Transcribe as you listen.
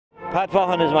Pat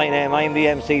Vaughan is my name. I'm the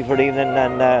MC for the evening,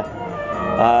 and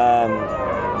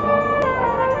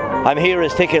I'm here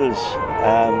as Tickles.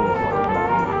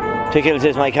 Tickles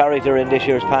is my character in this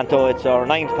year's panto. It's our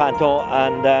 9th panto,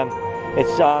 and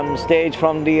it's on stage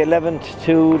from the 11th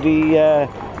to the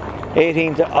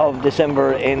 18th of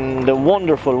December in the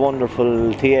wonderful,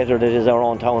 wonderful theatre that is our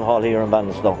own town hall here in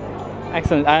Ballinasloe.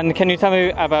 Excellent. And can you tell me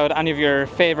about any of your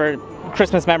favourite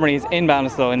Christmas memories in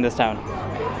Ballinasloe, in this town?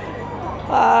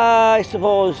 I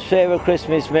suppose favourite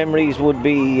Christmas memories would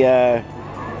be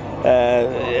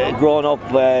growing up.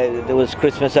 There was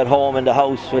Christmas at home in the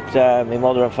house with my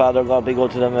mother and father, God be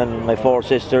good to them, and my 4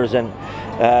 sisters, and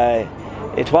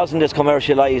it wasn't as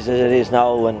commercialised as it is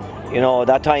now. And you know,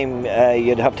 that time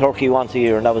you'd have turkey once a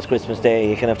year, and that was Christmas Day.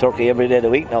 You can have turkey every day of the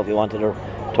week now if you wanted, or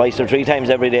twice or 3 times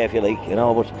every day if you like, you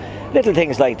know. But little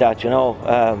things like that, you know.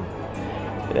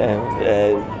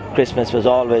 Christmas was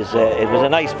always, it was a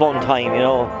nice fun time, you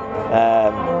know.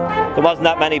 There wasn't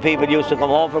that many people used to come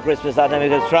home for Christmas that time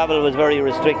because travel was very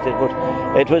restricted, but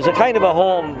it was a kind of a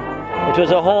home, it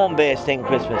was a home-based thing,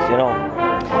 Christmas, you know.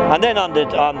 And then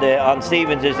on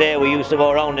Stephen's Day we used to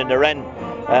go around in the Wren,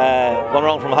 going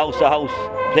around from house to house,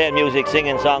 playing music,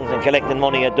 singing songs and collecting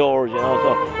money at doors, you know,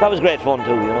 so that was great fun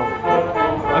too, you know.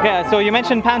 Okay, so you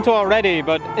mentioned panto already,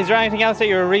 but is there anything else that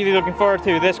you're really looking forward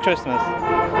to this Christmas?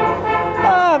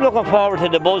 I'm looking forward to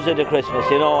the buzz of the Christmas,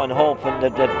 you know, and hoping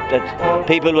that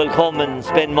people will come and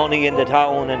spend money in the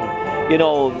town and, you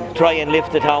know, try and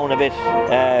lift the town a bit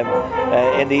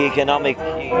in the economic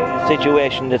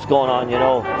situation that's going on, you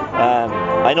know.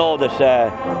 I know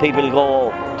that people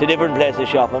go to different places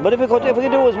shopping, but if we could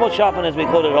do as much shopping as we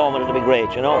could at home, it'd be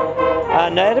great, you know.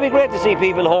 And it'd be great to see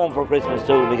people home for Christmas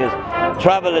too, because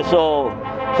travel is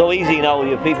so easy now.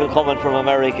 You have people coming from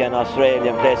America and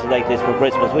Australia and places like this for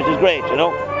Christmas, which is great, you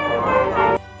know.